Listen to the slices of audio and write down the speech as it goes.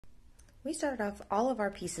We started off all of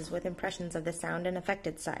our pieces with impressions of the sound and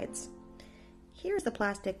affected sides. Here's the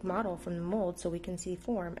plastic model from the mold so we can see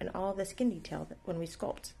form and all of the skin detail when we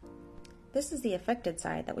sculpt. This is the affected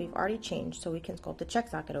side that we've already changed so we can sculpt a check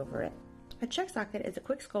socket over it. A check socket is a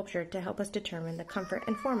quick sculpture to help us determine the comfort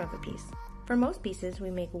and form of a piece. For most pieces,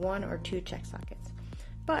 we make 1 or 2 check sockets,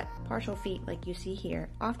 but partial feet like you see here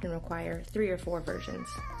often require 3 or 4 versions.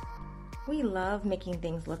 We love making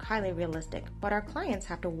things look highly realistic, but our clients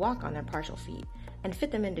have to walk on their partial feet and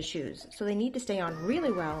fit them into shoes, so they need to stay on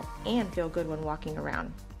really well and feel good when walking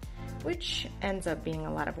around, which ends up being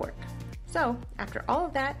a lot of work. So, after all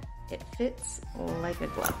of that, it fits like a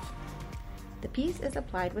glove. The piece is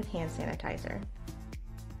applied with hand sanitizer.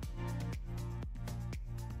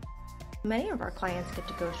 Many of our clients get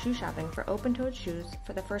to go shoe shopping for open-toed shoes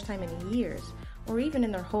for the first time in years, or even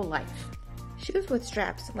in their whole life. Shoes with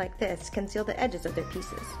straps like this conceal the edges of their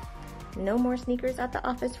pieces. No more sneakers at the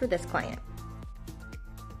office for this client.